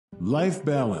Life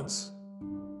balance.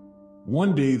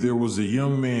 One day there was a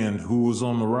young man who was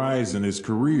on the rise in his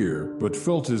career but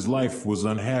felt his life was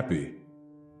unhappy.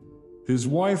 His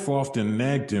wife often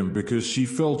nagged him because she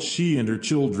felt she and her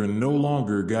children no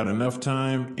longer got enough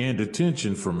time and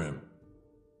attention from him.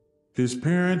 His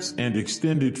parents and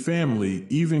extended family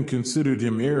even considered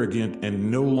him arrogant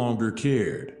and no longer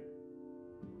cared.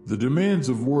 The demands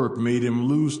of work made him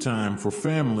lose time for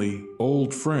family,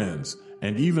 old friends,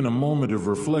 and even a moment of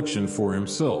reflection for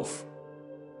himself.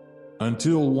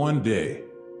 Until one day,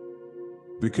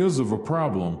 because of a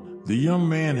problem, the young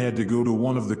man had to go to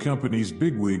one of the company's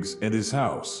bigwigs at his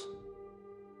house.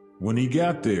 When he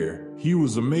got there, he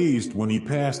was amazed when he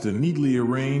passed a neatly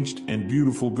arranged and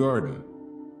beautiful garden.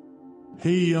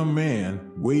 "Hey, young man,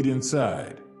 wait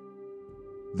inside.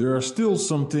 There are still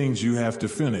some things you have to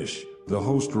finish," the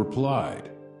host replied.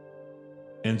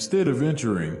 Instead of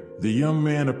entering, the young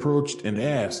man approached and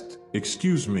asked,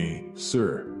 "Excuse me,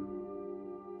 sir.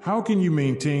 How can you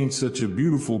maintain such a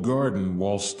beautiful garden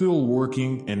while still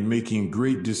working and making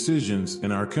great decisions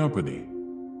in our company?"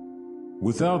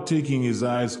 Without taking his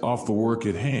eyes off the work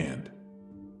at hand,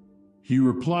 he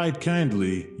replied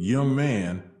kindly, "Young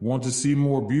man, want to see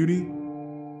more beauty?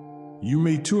 You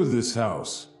may tour this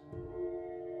house.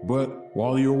 But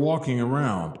while you're walking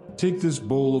around, take this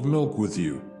bowl of milk with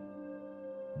you.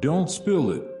 Don't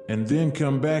spill it, and then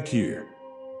come back here."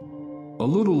 A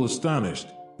little astonished,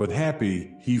 but happy,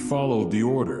 he followed the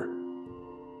order.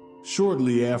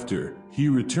 Shortly after, he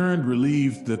returned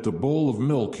relieved that the bowl of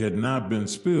milk had not been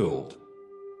spilled.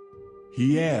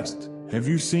 He asked, "Have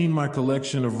you seen my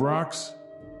collection of rocks?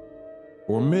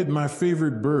 Or met my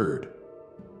favorite bird?"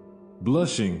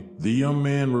 Blushing, the young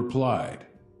man replied,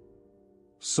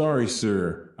 "Sorry,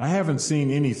 sir, I haven't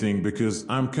seen anything because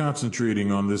I'm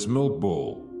concentrating on this milk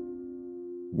bowl."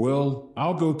 "Well,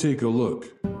 I'll go take a look."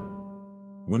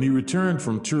 When he returned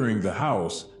from touring the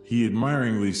house, he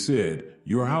admiringly said,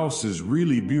 "Your house is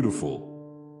really beautiful."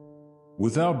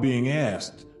 Without being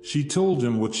asked, she told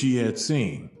him what she had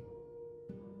seen.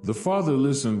 The father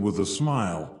listened with a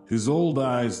smile, his old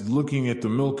eyes looking at the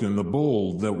milk in the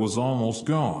bowl that was almost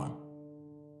gone.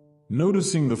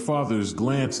 Noticing the father's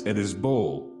glance at his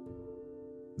bowl,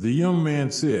 the young man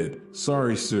said,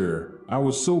 "Sorry, sir, I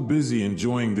was so busy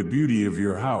enjoying the beauty of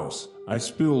your house, I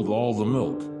spilled all the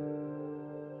milk."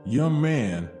 Young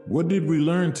man, what did we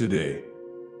learn today?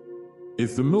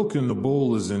 If the milk in the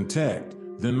bowl is intact,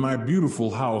 then my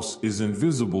beautiful house is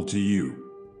invisible to you.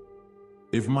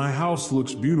 If my house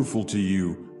looks beautiful to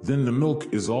you, then the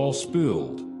milk is all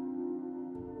spilled.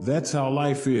 That's how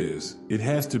life is, it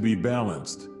has to be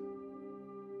balanced.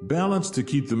 Balanced to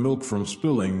keep the milk from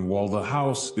spilling while the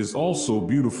house is also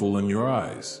beautiful in your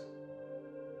eyes.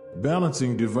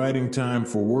 Balancing dividing time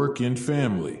for work and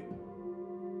family.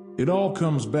 It all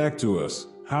comes back to us,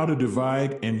 how to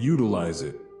divide and utilize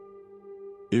it.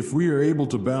 If we are able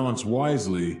to balance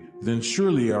wisely, then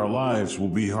surely our lives will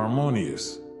be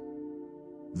harmonious.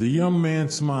 The young man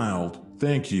smiled,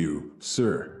 "Thank you,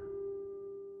 sir.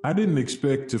 I didn't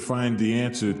expect to find the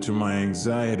answer to my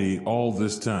anxiety all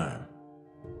this time.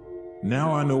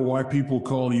 Now I know why people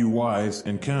call you wise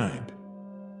and kind."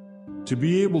 To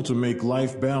be able to make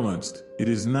life balanced, it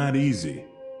is not easy.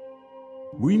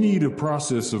 We need a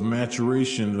process of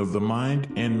maturation of the mind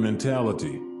and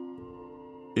mentality.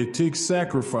 It takes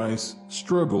sacrifice,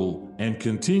 struggle, and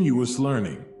continuous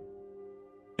learning.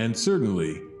 And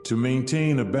certainly, to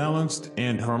maintain a balanced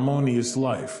and harmonious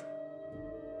life.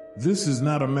 This is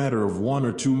not a matter of 1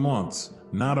 or 2 months,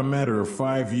 not a matter of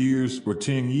 5 years or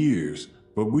 10 years,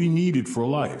 but we need it for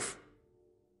life.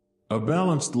 A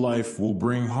balanced life will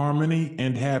bring harmony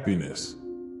and happiness.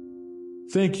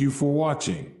 Thank you for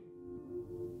watching.